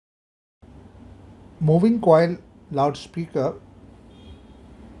moving coil loudspeaker.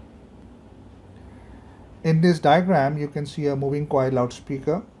 In this diagram, you can see a moving coil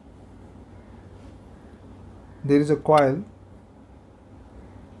loudspeaker. There is a coil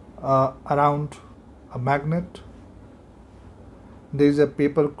around a magnet. There is a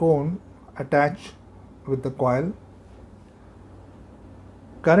paper cone attached with the coil.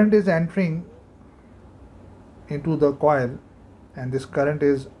 Current is entering into the coil, and this current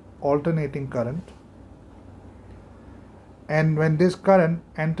is alternating current. And when this current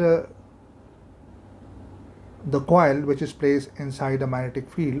enters the coil, which is placed inside a magnetic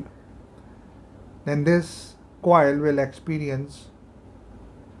field, then this coil will experience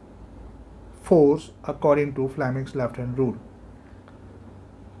force according to Fleming's left-hand rule.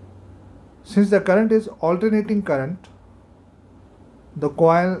 Since the current is alternating current, the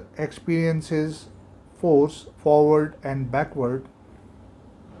coil experiences force forward and backward,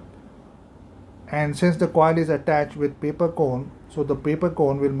 and since the coil is attached with paper cone, so the paper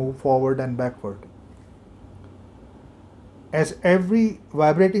cone will move forward and backward. As every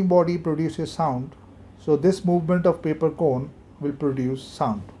vibrating body produces sound, so this movement of paper cone will produce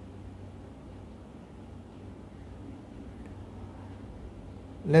sound.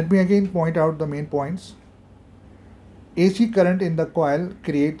 Let me again point out the main points. AC current in the coil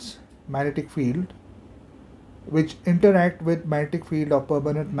creates magnetic field which interact with magnetic field of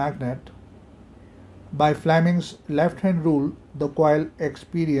permanent magnet. By Fleming's left-hand rule, the coil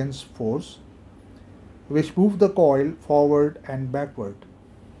experiences force which move the coil forward and backward.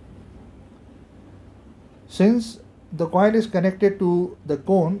 Since the coil is connected to the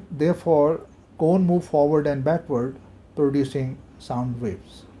cone, therefore cone move forward and backward, producing sound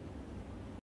waves.